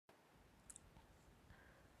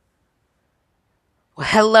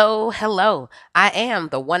Hello, hello. I am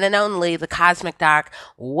the one and only, the Cosmic Doc.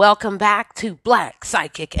 Welcome back to Black,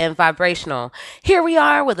 Psychic, and Vibrational. Here we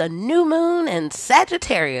are with a new moon in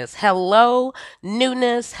Sagittarius. Hello,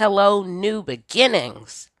 newness. Hello, new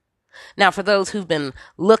beginnings. Now, for those who've been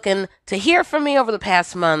looking to hear from me over the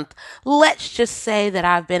past month, let's just say that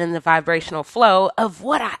I've been in the vibrational flow of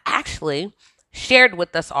what I actually shared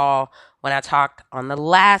with us all when I talked on the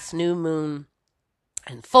last new moon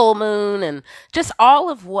and full moon, and just all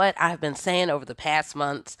of what I've been saying over the past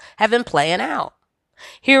months have been playing out.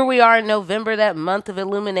 Here we are in November, that month of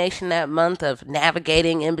illumination, that month of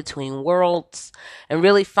navigating in between worlds and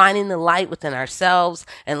really finding the light within ourselves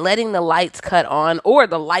and letting the lights cut on, or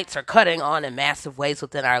the lights are cutting on in massive ways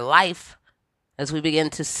within our life as we begin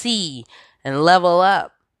to see and level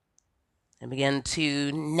up and begin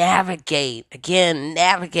to navigate. Again,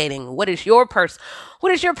 navigating. What is your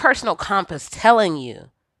personal compass telling you?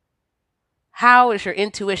 How is your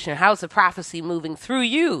intuition? How is the prophecy moving through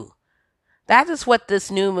you? That is what this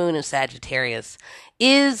new moon in Sagittarius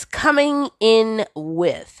is coming in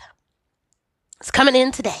with. It's coming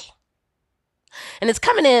in today. And it's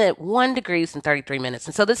coming in at 1 degrees and 33 minutes.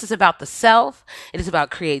 And so this is about the self. It is about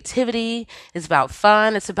creativity. It's about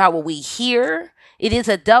fun. It's about what we hear. It is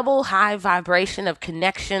a double high vibration of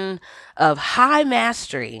connection, of high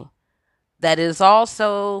mastery that is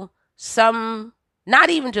also not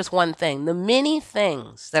even just one thing, the many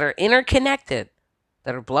things that are interconnected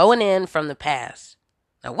that are blowing in from the past.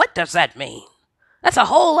 Now, what does that mean? That's a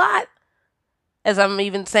whole lot, as I'm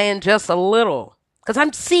even saying just a little, because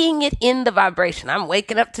I'm seeing it in the vibration. I'm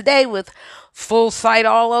waking up today with full sight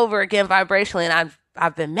all over again vibrationally, and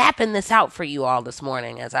I've been mapping this out for you all this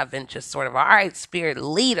morning as I've been just sort of, all right, Spirit,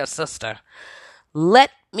 lead us, sister. Let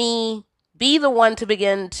me be the one to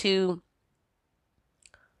begin to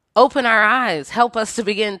open our eyes, help us to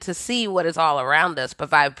begin to see what is all around us. But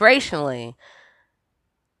vibrationally,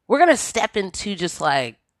 we're going to step into just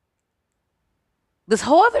like this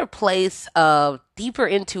whole other place of deeper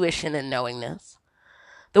intuition and knowingness.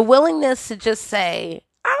 The willingness to just say,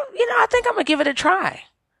 I think I'm going to give it a try.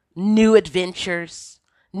 New adventures,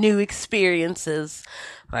 new experiences.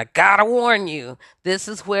 But I gotta warn you, this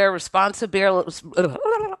is where responsibility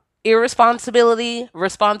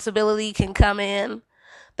can come in.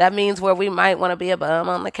 That means where we might want to be a bum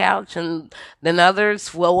on the couch, and then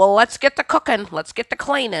others, well, let's get the cooking, let's get the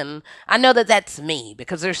cleaning. I know that that's me,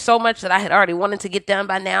 because there's so much that I had already wanted to get done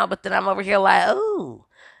by now, but then I'm over here like, oh,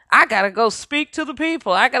 I gotta go speak to the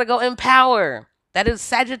people. I gotta go empower. That is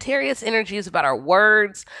Sagittarius energy. Is about our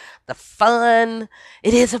words, the fun.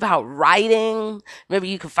 It is about writing. Maybe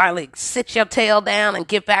you can finally sit your tail down and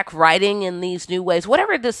get back writing in these new ways.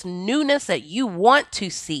 Whatever this newness that you want to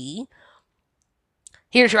see,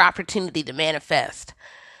 here's your opportunity to manifest.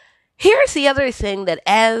 Here's the other thing that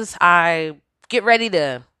as I get ready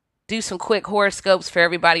to do some quick horoscopes for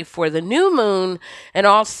everybody for the new moon, and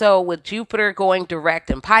also with Jupiter going direct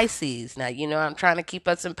in Pisces. Now, I'm trying to keep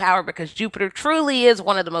us in power because Jupiter truly is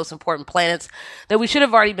one of the most important planets that we should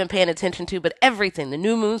have already been paying attention to, but everything, the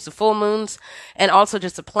new moons, the full moons, and also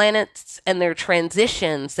just the planets and their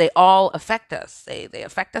transitions, they all affect us. They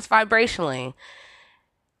affect us vibrationally.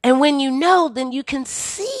 And when then you can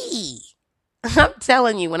see. I'm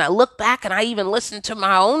telling you, when I look back and I even listen to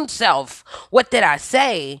my own self, what did I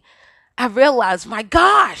say? I realized, my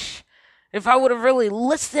gosh, if I would have really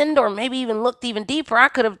listened or maybe even looked even deeper, I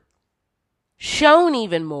could have shown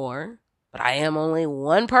even more. But I am only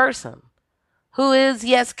one person who is,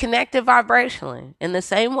 yes, connected vibrationally in the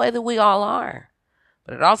same way that we all are.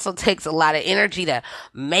 But it also takes a lot of energy to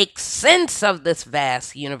make sense of this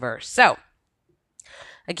vast universe. So,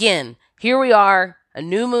 again, here we are, a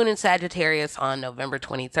new moon in Sagittarius on November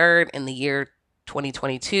 23rd in the year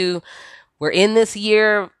 2022. We're in this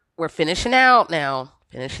year. We're finishing out a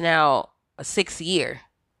 6th year.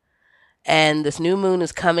 And this new moon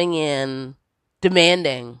is coming in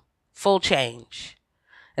demanding full change.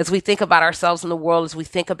 As we think about ourselves in the world, as we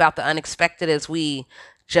think about the unexpected, as we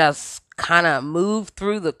just kind of move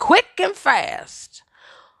through the quick and fast.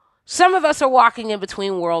 Some of us are walking in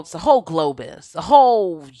between worlds. The whole globe is. The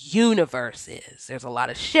whole universe is. There's a lot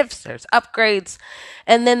of shifts. There's upgrades.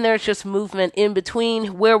 And then there's just movement in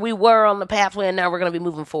between where we were on the pathway, and now we're going to be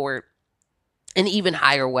moving forward in even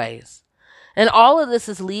higher ways. And all of this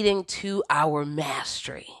is leading to our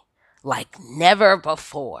mastery like never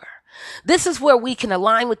before. This is where we can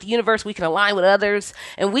align with the universe. We can align with others.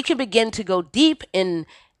 And we can begin to go deep in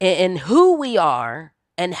who we are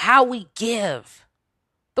and how we give.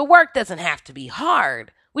 The work doesn't have to be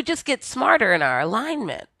hard. We just get smarter in our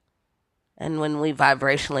alignment. And when we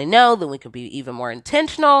vibrationally know, then we can be even more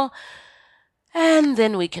intentional And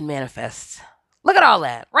then we can manifest. Look at all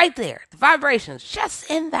that right there. The vibrations just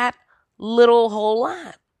in that little whole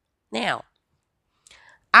line. Now,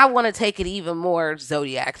 I want to take it even more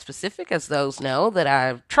zodiac specific, as those know that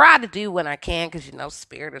I try to do when I can, because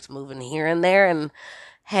spirit is moving here and there. And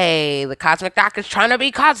hey, the cosmic doc is trying to be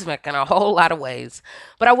cosmic in a whole lot of ways.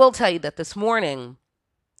 But I will tell you that this morning,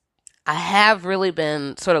 I have really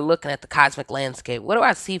been sort of looking at the cosmic landscape. What do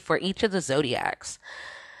I see for each of the zodiacs?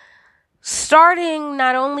 Starting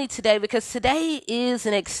not only today, because today is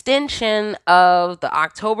an extension of the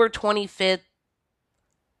October 25th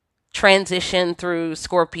transition through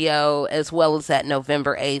Scorpio, as well as that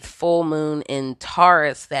November 8th full moon in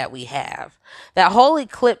Taurus that we have. That whole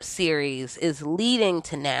eclipse series is leading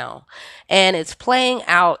to now, and it's playing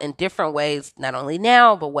out in different ways, not only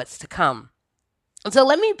now, but what's to come. So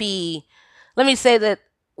let me say that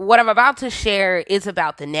what I'm about to share is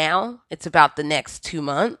about the now. It's about the next 2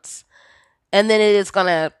 months. And then it is going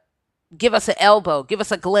to give us an elbow, give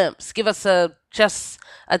us a glimpse, give us just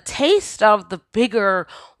a taste of the bigger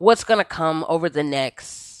what's going to come over the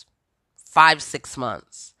next 5-6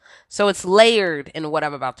 months. So it's layered in what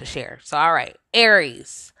I'm about to share. So, all right,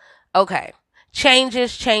 Aries. Okay.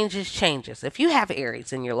 Changes. If you have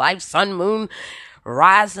Aries in your life, sun, moon,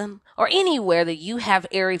 rising, or anywhere that you have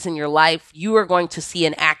Aries in your life, you are going to see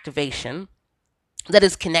an activation that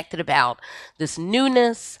is connected about this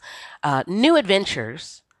newness, new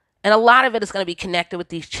adventures, and a lot of it is going to be connected with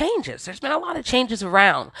these changes. There's been a lot of changes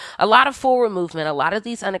around, a lot of forward movement, a lot of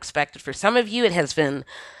these unexpected. For some of you, it has been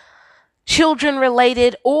children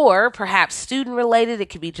related or perhaps student related.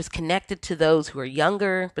 It could be just connected to those who are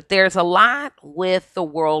younger, but there's a lot with the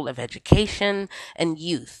world of education and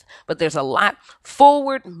youth, but there's a lot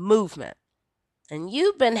forward movement. And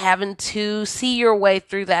you've been having to see your way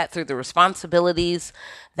through that, through the responsibilities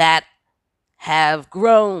that have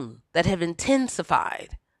grown, that have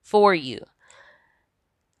intensified for you.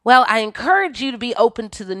 Well, I encourage you to be open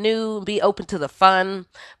to the new, be open to the fun,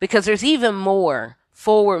 because there's even more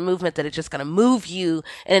forward movement that is just going to move you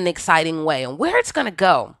in an exciting way. And where it's going to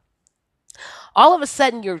go, all of a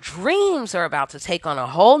sudden your dreams are about to take on a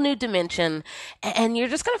whole new dimension, and you're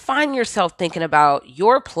just going to find yourself thinking about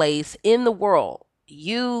your place in the world,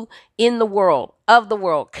 you in the world, of the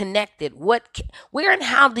world, connected. Where and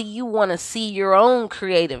how do you want to see your own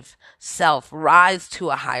creative self rise to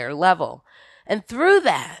a higher level? And through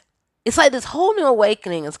that, it's like this whole new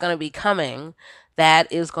awakening is going to be coming that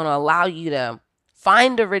is going to allow you to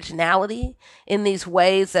find originality in these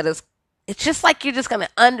ways that is, it's just like you're just going to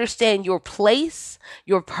understand your place,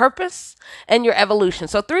 your purpose, and your evolution.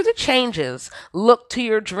 So through the changes, look to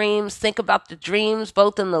your dreams. Think about the dreams,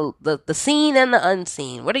 both in the seen and the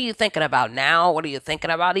unseen. What are you thinking about now? What are you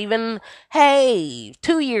thinking about even,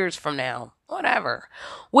 2 years from now? Whatever.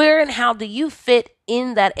 Where and how do you fit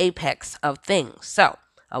in that apex of things? So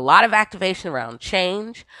a lot of activation around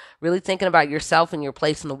change, really thinking about yourself and your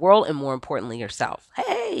place in the world, and more importantly, yourself.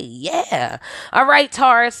 Yeah. All right,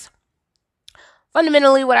 Taurus.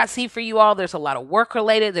 Fundamentally, what I see for you all, there's a lot of work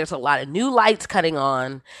related. There's a lot of new lights cutting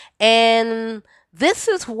on. And this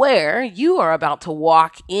is where you are about to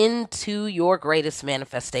walk into your greatest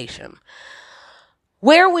manifestation.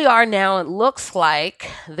 Where we are now, it looks like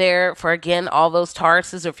there, for again, all those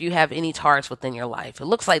Tauruses, or if you have any Taurus within your life, it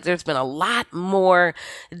looks like there's been a lot more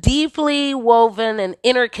deeply woven and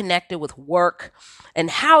interconnected with work and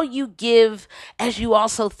how you give, as you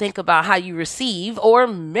also think about how you receive, or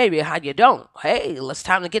maybe how you don't. Hey, it's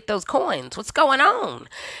time to get those coins. What's going on?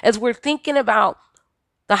 As we're thinking about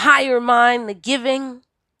the higher mind, the giving,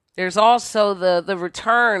 there's also the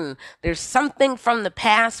return. There's something from the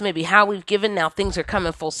past, maybe how we've given. Now things are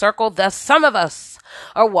coming full circle. Thus, some of us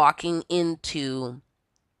are walking into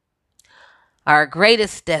our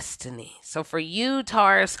greatest destiny. So for you,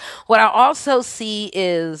 Taurus, what I also see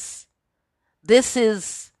is this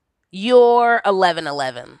is your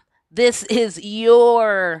 1111. This is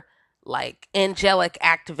your angelic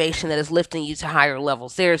activation that is lifting you to higher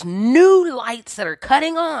levels. There's new lights that are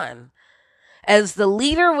cutting on as the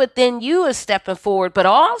leader within you is stepping forward, but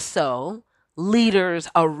also leaders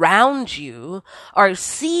around you are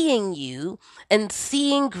seeing you and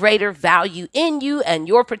seeing greater value in you and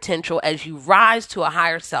your potential as you rise to a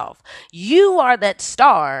higher self. You are that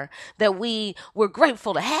star that we were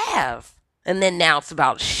grateful to have. And then now it's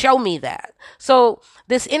about show me that. So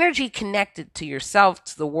this energy connected to yourself,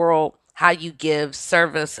 to the world, how you give,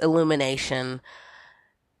 service, illumination,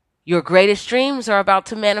 your greatest dreams are about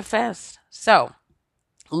to manifest. So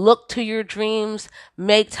look to your dreams,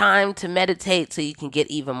 make time to meditate so you can get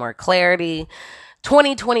even more clarity.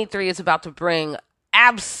 2023 is about to bring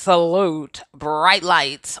absolute bright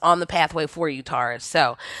lights on the pathway for you, Taurus.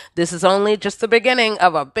 So this is only just the beginning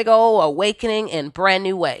of a big old awakening in brand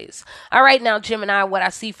new ways. All right, now, Gemini, what I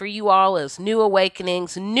see for you all is new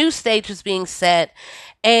awakenings, new stages being set,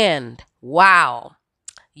 and wow,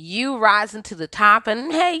 you rising to the top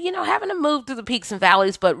and hey, having to move through the peaks and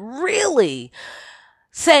valleys, but really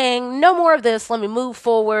saying, no more of this. Let me move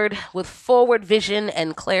forward with forward vision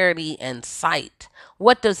and clarity and sight.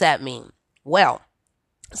 What does that mean? Well,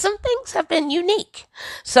 some things have been unique.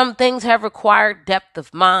 Some things have required depth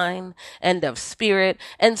of mind and of spirit.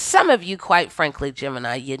 And some of you, quite frankly,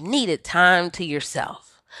 Gemini, you needed time to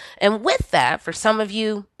yourself. And with that, for some of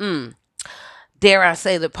you, dare I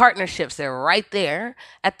say, the partnerships, they're right there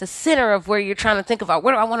at the center of where you're trying to think about,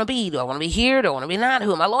 where do I want to be? Do I want to be here? Do I want to be not?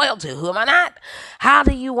 Who am I loyal to? Who am I not? How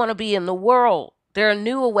do you want to be in the world? There are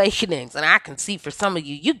new awakenings, and I can see for some of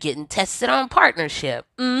you, you getting tested on partnership.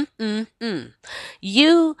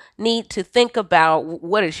 You need to think about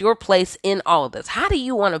what is your place in all of this. How do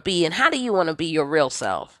you want to be, and how do you want to be your real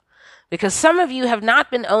self? Because some of you have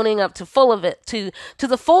not been owning up to full of it, to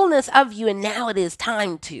the fullness of you, and now it is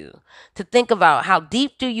time to think about how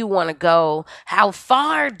deep do you want to go, how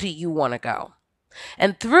far do you want to go.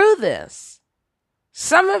 And through this,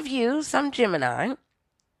 some of you, some Gemini,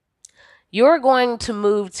 you're going to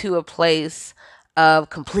move to a place of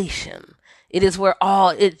completion. It is where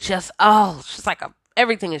it's just like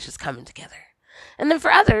everything is just coming together. And then for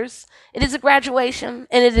others, it is a graduation,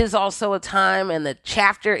 and it is also a time, and the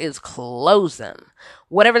chapter is closing.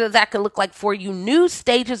 Whatever that could look like for you, new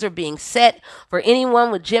stages are being set for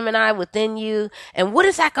anyone with Gemini within you. And what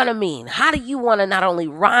is that going to mean? How do you want to not only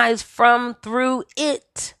rise from through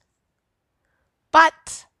it,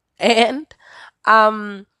 but,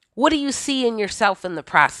 what do you see in yourself in the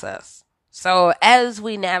process? So as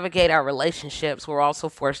we navigate our relationships, we're also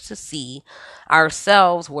forced to see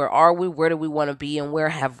ourselves. Where are we? Where do we want to be? And where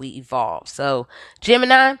have we evolved? So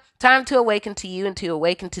Gemini, time to awaken to you and to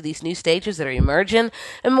awaken to these new stages that are emerging.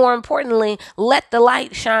 And more importantly, let the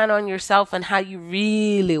light shine on yourself and how you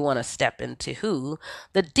really want to step into who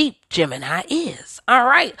the deep Gemini is. All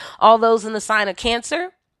right. All those in the sign of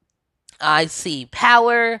Cancer, I see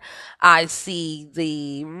power. I see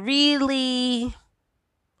the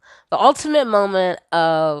ultimate moment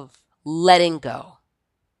of letting go.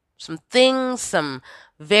 Some things, some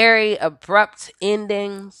very abrupt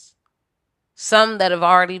endings, some that have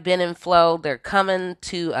already been in flow, they're coming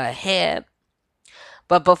to a head.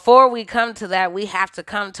 But before we come to that, we have to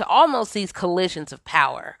come to almost these collisions of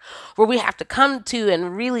power, where we have to come to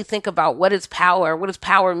and really think about what is power? What does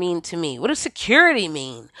power mean to me? What does security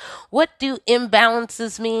mean? What do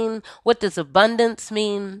imbalances mean? What does abundance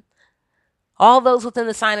mean? All those within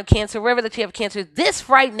the sign of Cancer, wherever that you have Cancer, this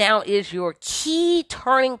right now is your key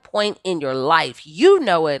turning point in your life. You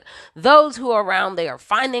know it. Those who are around, they are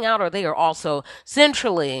finding out, or they are also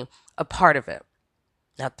centrally a part of it.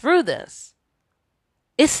 Now, through this,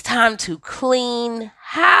 it's time to clean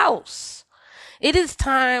house. It is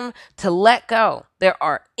time to let go. There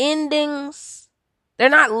are endings. They're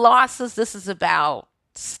not losses. This is about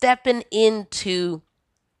stepping into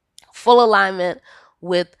full alignment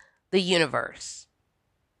with the universe.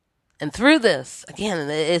 And through this, again,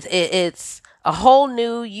 it's a whole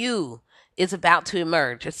new you is about to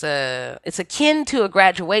emerge. It's akin to a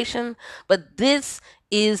graduation, but this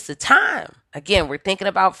is the time. Again, we're thinking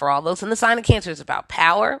about, for all those in the sign of Cancer, it's about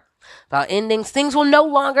power, about endings. Things will no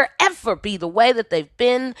longer ever be the way that they've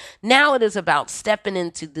been. Now it is about stepping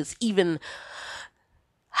into this even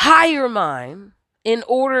higher mind in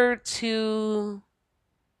order to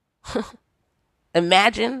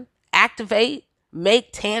imagine, activate, make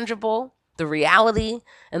tangible the reality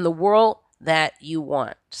and the world that you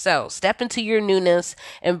want. So step into your newness,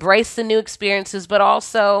 embrace the new experiences, but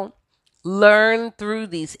also learn through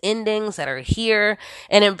these endings that are here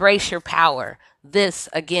and embrace your power. This,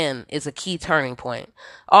 again, is a key turning point.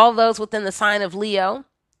 All those within the sign of Leo,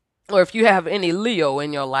 or if you have any Leo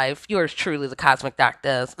in your life, yours truly, the Cosmic Doc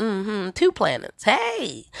does. 2 planets.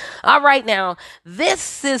 Hey. All right, now,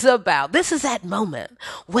 this is that moment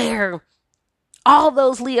where all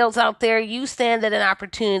those Leos out there, you stand at an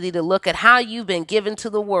opportunity to look at how you've been given to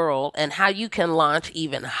the world and how you can launch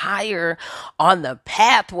even higher on the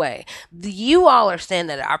pathway. You all are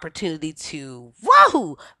standing at an opportunity to,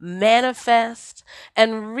 manifest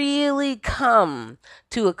and really come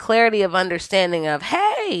to a clarity of understanding of,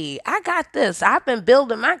 hey, I got this. I've been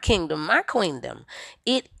building my kingdom, my queendom.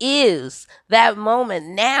 It is that moment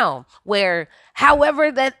now where,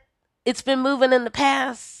 however that it's been moving in the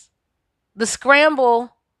past, the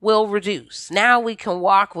scramble will reduce. Now we can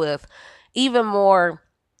walk with even more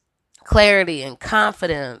clarity and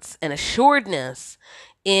confidence and assuredness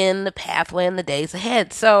in the pathway and the days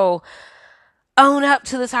ahead. So own up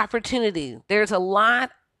to this opportunity. There's a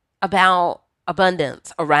lot about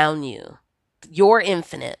abundance around you. You're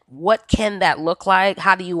infinite. What can that look like?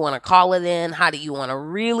 How do you want to call it in? How do you want to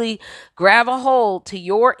really grab a hold to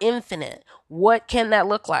your infinite? What can that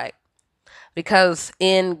look like? Because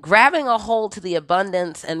in grabbing a hold to the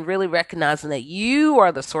abundance and really recognizing that you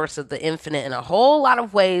are the source of the infinite in a whole lot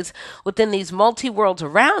of ways within these multi worlds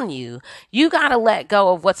around you, you got to let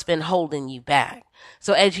go of what's been holding you back.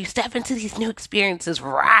 So as you step into these new experiences,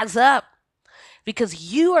 rise up,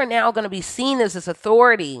 because you are now going to be seen as this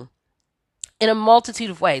authority in a multitude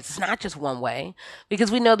of ways. It's not just one way,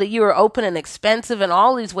 because we know that you are open and expensive in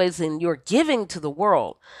all these ways and you're giving to the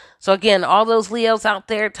world. So again, all those Leos out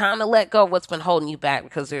there, time to let go of what's been holding you back,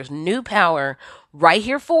 because there's new power right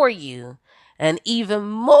here for you and even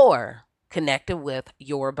more connected with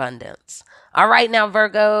your abundance. All right, now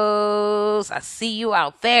Virgos, I see you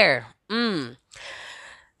out there.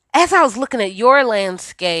 As I was looking at your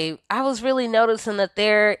landscape, I was really noticing that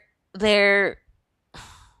there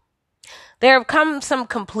have come some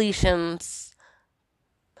completions.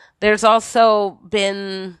 There's also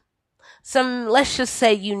been some, let's just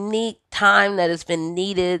say, unique time that has been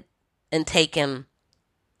needed and taken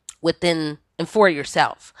within and for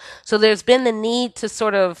yourself. So there's been the need to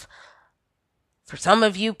sort of, for some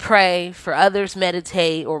of you, pray, for others,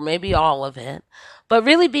 meditate, or maybe all of it. But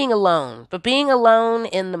really being alone. But being alone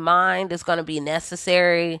in the mind is going to be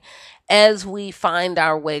necessary as we find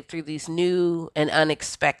our way through these new and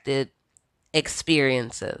unexpected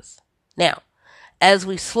experiences. Now, as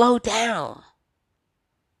we slow down,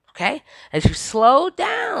 okay, as you slow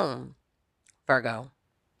down, Virgo,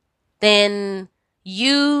 then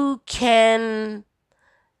you can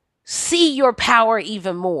see your power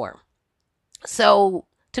even more. So,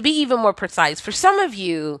 to be even more precise, for some of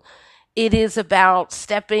you, it is about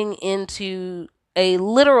stepping into a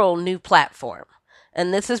literal new platform.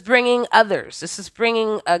 And this is bringing others. This is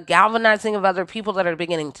bringing a galvanizing of other people that are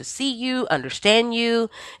beginning to see you, understand you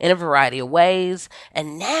in a variety of ways.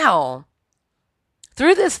 And now,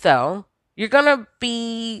 through this though,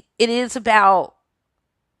 it is about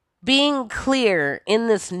being clear in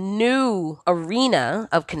this new arena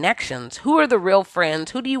of connections. Who are the real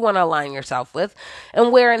friends? Who do you want to align yourself with?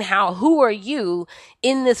 And where and how? Who are you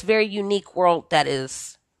in this very unique world that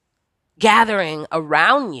is gathering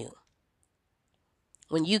around you?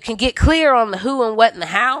 When you can get clear on the who and what and the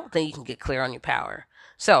how, then you can get clear on your power.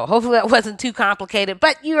 So hopefully that wasn't too complicated,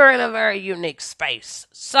 but you're in a very unique space.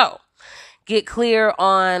 So get clear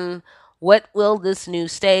on what will this new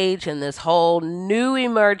stage and this whole new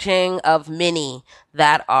emerging of many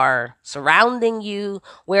that are surrounding you,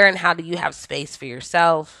 where and how do you have space for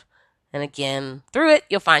yourself? And again, through it,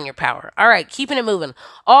 you'll find your power. All right, keeping it moving.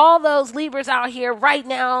 All those Libras out here right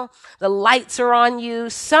now, the lights are on you.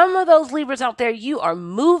 Some of those Libras out there, you are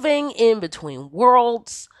moving in between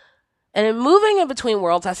worlds. And in moving in between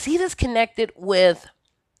worlds, I see this connected with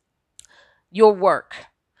your work.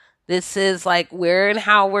 This is like where and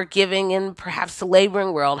how we're giving in perhaps the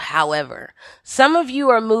laboring world. However, some of you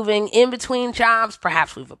are moving in between jobs.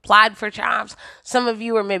 Perhaps we've applied for jobs. Some of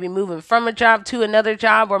you are maybe moving from a job to another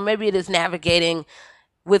job, or maybe it is navigating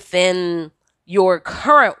within your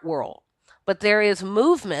current world. But there is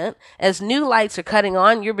movement as new lights are cutting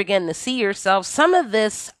on. You're beginning to see yourself. Some of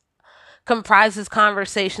this comprises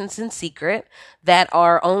conversations in secret that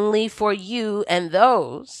are only for you and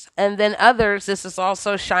those. And then others, this is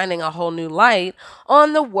also shining a whole new light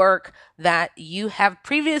on the work that you have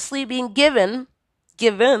previously been giving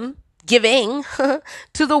to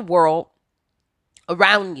the world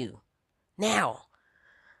around you. Now,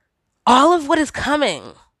 all of what is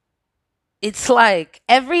coming, it's like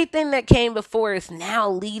everything that came before is now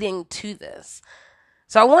leading to this.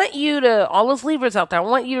 So I want you to, all those Libras out there, I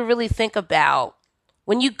want you to really think about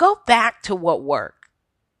when you go back to what worked,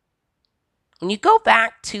 when you go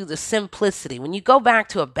back to the simplicity, when you go back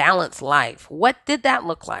to a balanced life, what did that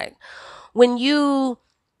look like? When you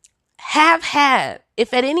have had,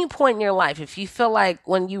 if at any point in your life, if you feel like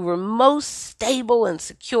when you were most stable and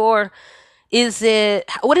secure,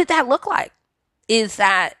 what did that look like? Is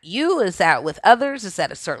that you? Is that with others? Is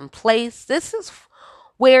that a certain place? This is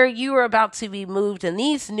where you are about to be moved in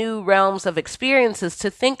these new realms of experiences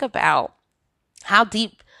to think about how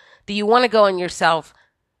deep do you want to go in yourself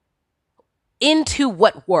into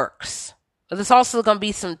what works. But there's also going to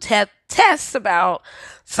be some tests about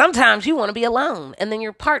sometimes you want to be alone and then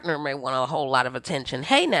your partner may want a whole lot of attention.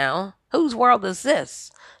 Hey now, whose world is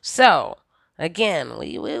this? So Again,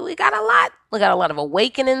 we got a lot. We got a lot of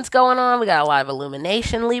awakenings going on. We got a lot of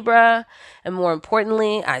illumination, Libra. And more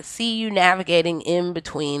importantly, I see you navigating in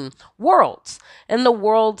between worlds. In the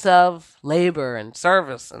worlds of labor and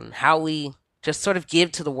service and how we just sort of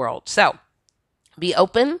give to the world. So be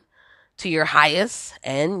open to your highest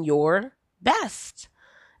and your best.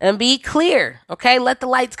 And be clear, okay? Let the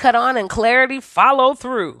lights cut on and clarity follow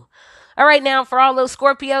through. All right, now for all those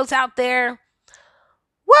Scorpios out there,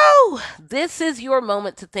 whoa, this is your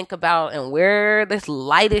moment to think about and where this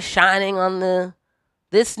light is shining on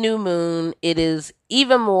this new moon. It is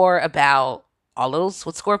even more about all those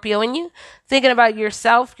with Scorpio in you, thinking about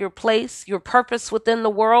yourself, your place, your purpose within the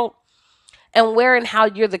world, and where and how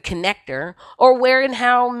you're the connector, or where and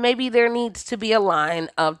how maybe there needs to be a line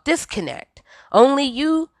of disconnect. Only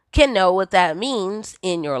you can know what that means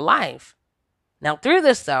in your life. Now, through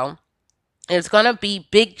this, though, there's going to be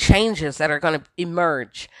big changes that are going to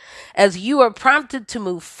emerge as you are prompted to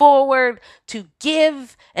move forward, to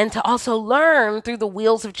give, and to also learn through the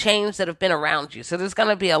wheels of change that have been around you. So there's going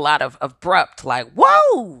to be a lot of abrupt, like,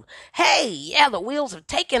 whoa, hey, yeah, the wheels have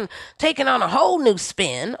taken on a whole new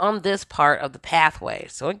spin on this part of the pathway.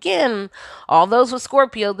 So again, all those with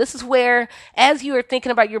Scorpio, this is where, as you are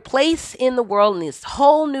thinking about your place in the world and this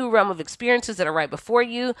whole new realm of experiences that are right before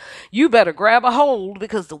you, you better grab a hold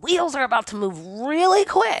because the wheels are about to move really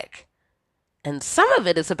quick. And some of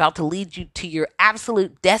it is about to lead you to your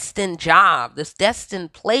absolute destined job, this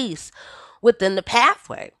destined place within the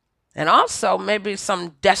pathway. And also maybe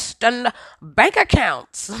some destined bank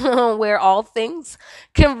accounts where all things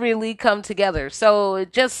can really come together. So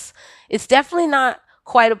it's definitely not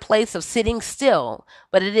quite a place of sitting still,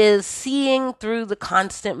 but it is seeing through the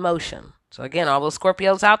constant motion. So again, all those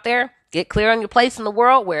Scorpios out there, get clear on your place in the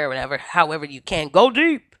world, wherever, however you can. Go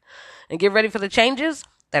deep and get ready for the changes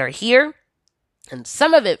that are here. And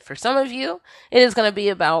some of it, for some of you, it is going to be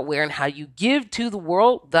about where and how you give to the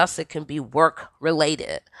world. Thus, it can be work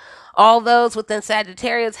related. All those within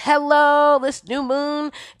Sagittarius, hello, this new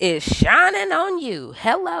moon is shining on you.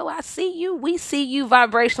 Hello, I see you. We see you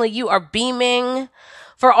vibrationally. You are beaming.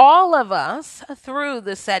 For all of us, through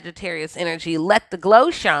the Sagittarius energy, let the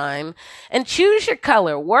glow shine and choose your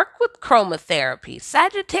color. Work with chromotherapy.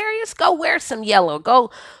 Sagittarius, go wear some yellow.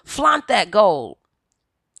 Go flaunt that gold.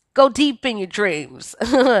 Go deep in your dreams.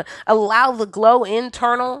 Allow the glow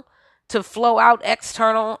internal to flow out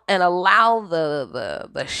external and allow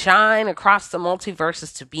the shine across the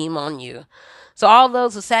multiverses to beam on you. So all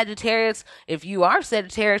those with Sagittarius, if you are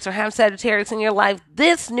Sagittarius or have Sagittarius in your life,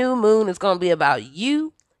 this new moon is going to be about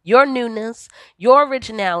you, your newness, your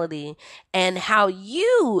originality, and how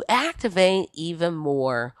you activate even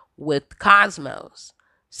more with Cosmos.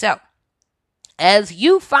 So as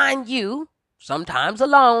you find you, sometimes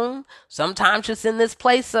alone, sometimes just in this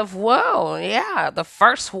place of, whoa, yeah, the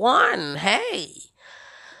first one, hey.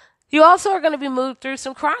 You also are going to be moved through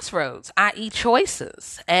some crossroads, i.e.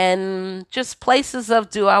 choices, and just places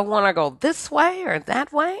of, do I want to go this way or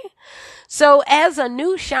that way? So as a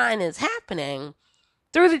new shine is happening,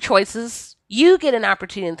 through the choices, you get an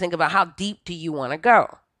opportunity to think about how deep do you want to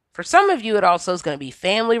go. For some of you, it also is going to be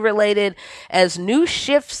family related as new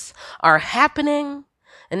shifts are happening.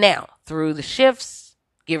 And now, through the shifts,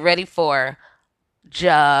 get ready for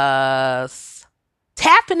just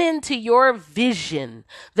tapping into your vision,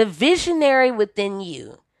 the visionary within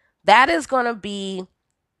you. That is going to be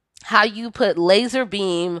how you put laser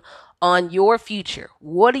beam on your future.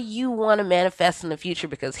 What do you want to manifest in the future?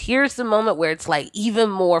 Because here's the moment where it's like even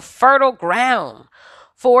more fertile ground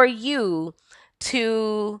for you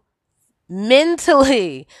to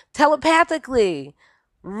mentally, telepathically,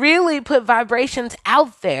 really put vibrations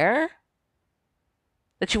out there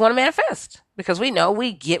that you want to manifest, because we know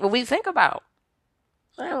we get what we think about.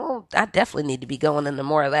 Well, I definitely need to be going into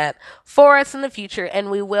more of that for us in the future,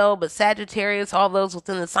 and we will. But Sagittarius, all those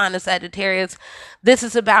within the sign of Sagittarius, this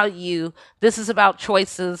is about you. This is about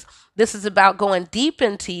choices. This is about going deep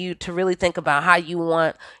into you to really think about how you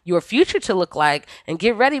want your future to look like, and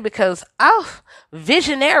get ready because,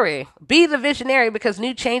 visionary. Be the visionary, because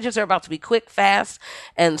new changes are about to be quick, fast,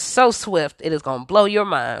 and so swift. It is going to blow your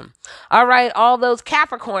mind. All right, all those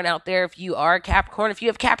Capricorn out there, if you are a Capricorn, if you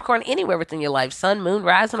have Capricorn anywhere within your life, sun, moon,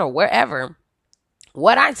 rising, or wherever,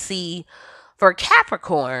 what I see for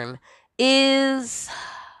Capricorn is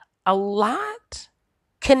a lot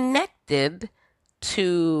connected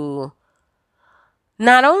to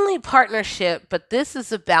not only partnership, but this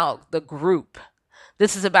is about the group.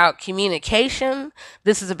 This is about communication.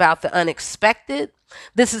 This is about the unexpected.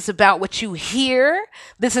 This is about what you hear.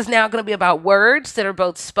 This is now going to be about words that are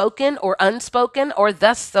both spoken or unspoken, or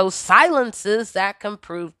thus those silences that can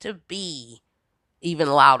prove to be even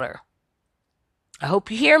louder. I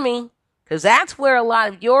hope you hear me, because that's where a lot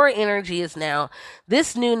of your energy is now.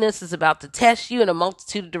 This newness is about to test you in a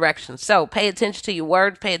multitude of directions. So pay attention to your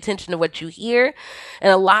words, pay attention to what you hear.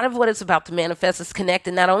 And a lot of what it's about to manifest is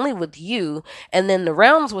connected not only with you and then the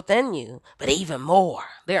realms within you, but even more.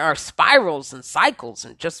 There are spirals and cycles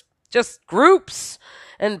and just groups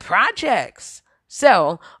and projects.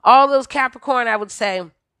 So all those Capricorn, I would say,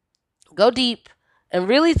 go deep and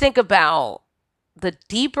really think about the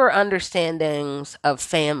deeper understandings of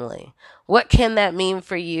family. What can that mean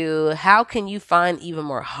for you? How can you find even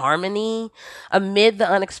more harmony amid the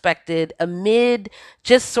unexpected, amid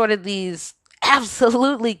just sort of these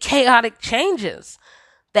absolutely chaotic changes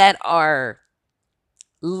that are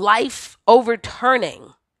life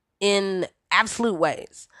overturning in absolute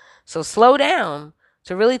ways? So slow down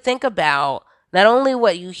to really think about not only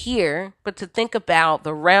what you hear, but to think about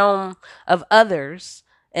the realm of others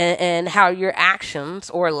and how your actions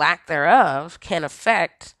or lack thereof can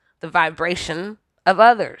affect the vibration of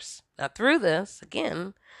others. Now, through this,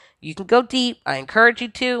 again, you can go deep. I encourage you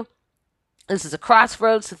to. This is a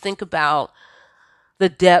crossroads to think about the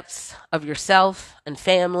depths of yourself and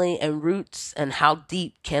family and roots, and how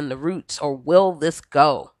deep can the roots or will this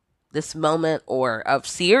go, this moment or of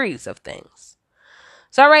series of things.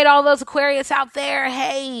 So, all right, all those Aquarius out there,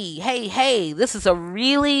 hey, this is a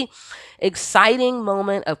really exciting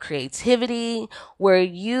moment of creativity where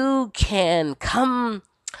you can come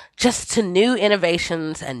just to new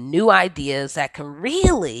innovations and new ideas that can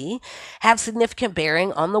really have significant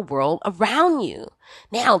bearing on the world around you.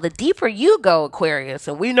 Now, the deeper you go, Aquarius,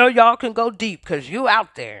 and we know y'all can go deep because you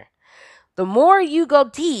out there, the more you go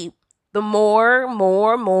deep, the more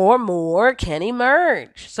can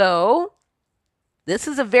emerge. So, this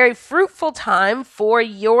is a very fruitful time for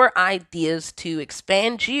your ideas to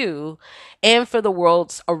expand you and for the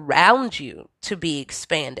worlds around you to be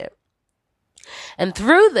expanded. And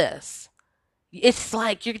through this, it's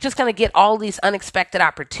like you're just going to get all these unexpected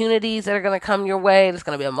opportunities that are going to come your way. There's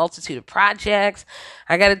going to be a multitude of projects.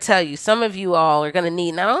 I got to tell you, some of you all are going to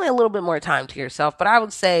need not only a little bit more time to yourself, but I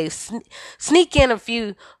would say sneak in a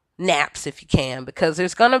few naps if you can, because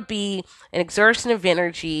there's going to be an exertion of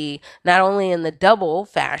energy, not only in the double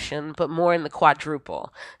fashion, but more in the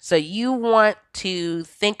quadruple. So you want to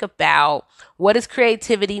think about, what does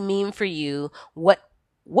creativity mean for you? What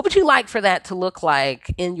would you like for that to look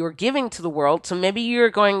like in your giving to the world? So maybe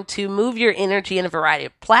you're going to move your energy in a variety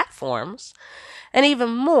of platforms, and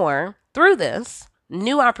even more through this,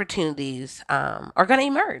 new opportunities are going to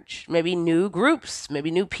emerge. Maybe new groups,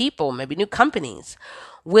 maybe new people, maybe new companies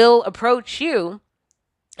will approach you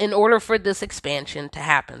in order for this expansion to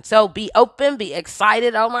happen. So be open, be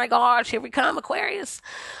excited. Oh my gosh, here we come, Aquarius.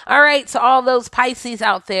 All right, so all those Pisces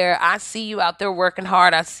out there, I see you out there working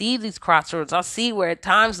hard. I see these crossroads. I see where at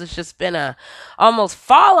times it's just been a almost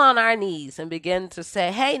fall on our knees and begin to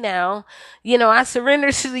say, hey now, I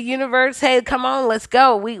surrender to the universe. Hey, come on, let's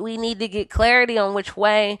go. We need to get clarity on which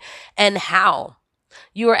way and how.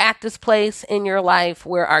 You are at this place in your life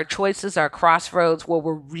where our choices are crossroads, where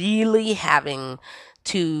we're really having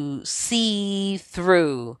to see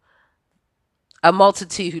through a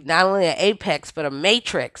multitude, not only an apex, but a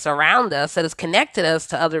matrix around us that has connected us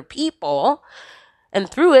to other people. And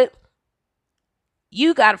through it,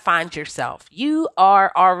 you got to find yourself. You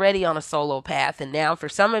are already on a solo path. And now for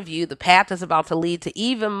some of you, the path is about to lead to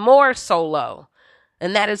even more solo.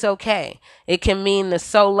 And that is okay. It can mean the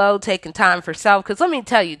solo, taking time for self. Because let me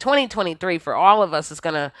tell you, 2023 for all of us is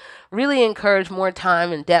going to really encourage more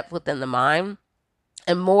time and depth within the mind,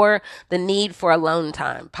 and more the need for alone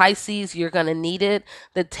time. Pisces, you're going to need it.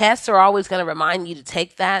 The tests are always going to remind you to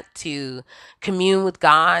take that, to commune with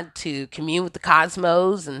God, to commune with the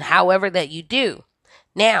cosmos, and however that you do.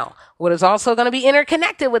 Now, what is also going to be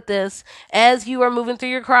interconnected with this, as you are moving through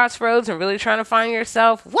your crossroads and really trying to find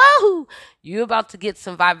yourself, whoa, you're about to get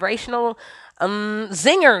some vibrational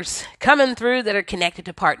zingers coming through that are connected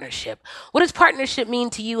to partnership. What does partnership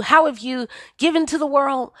mean to you? How have you given to the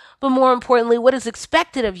world? But more importantly, what is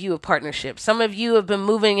expected of you of partnership? Some of you have been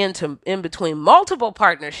moving in between multiple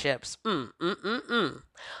partnerships.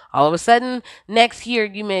 All of a sudden, next year,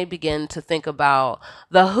 you may begin to think about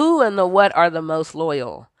the who and the what are the most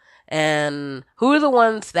loyal, and who are the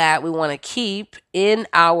ones that we want to keep in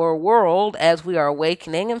our world as we are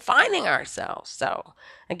awakening and finding ourselves. So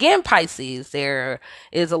again, Pisces, there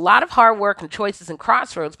is a lot of hard work and choices and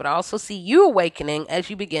crossroads, but I also see you awakening as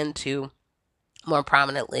you begin to more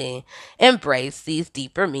prominently embrace these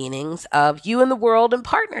deeper meanings of you and the world and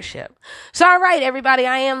partnership. So, all right, everybody,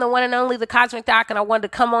 I am the one and only, the Cosmic Doc, and I wanted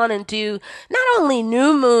to come on and do not only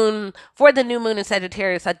new moon for the new moon in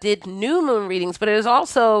Sagittarius, I did new moon readings, but it was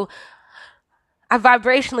also, I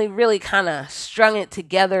vibrationally really kind of strung it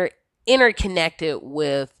together, interconnected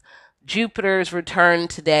with Jupiter's return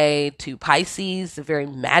today to Pisces, a very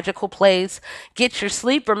magical place. Get your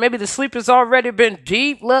sleep, or maybe the sleep has already been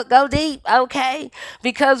deep. Look, go deep, okay?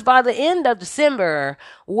 Because by the end of December,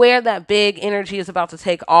 where that big energy is about to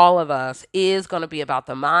take all of us is going to be about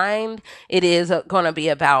the mind. It is going to be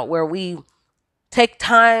about where we take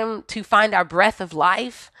time to find our breath of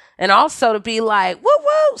life, and also to be like, woo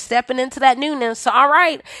woo, stepping into that newness. So, all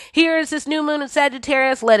right, here is this new moon in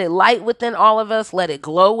Sagittarius. Let it light within all of us. Let it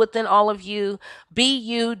glow within all of you. Be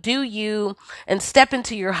you, do you, and step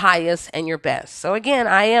into your highest and your best. So, again,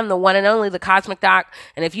 I am the one and only, the Cosmic Doc.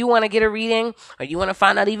 And if you want to get a reading, or you want to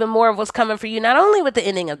find out even more of what's coming for you, not only with the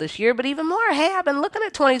ending of this year, but even more, hey, I've been looking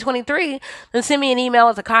at 2023, then send me an email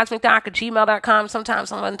at thecosmicdoc@gmail.com.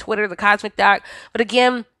 Sometimes I'm on Twitter, the Cosmic Doc. But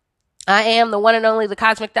again, I am the one and only, the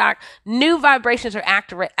Cosmic Doc. New vibrations are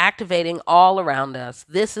activating all around us.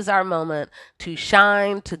 This is our moment to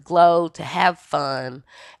shine, to glow, to have fun,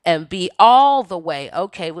 and be all the way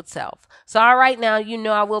okay with self. So, all right, now, you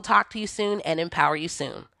know I will talk to you soon and empower you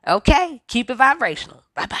soon. Okay, keep it vibrational.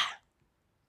 Bye bye.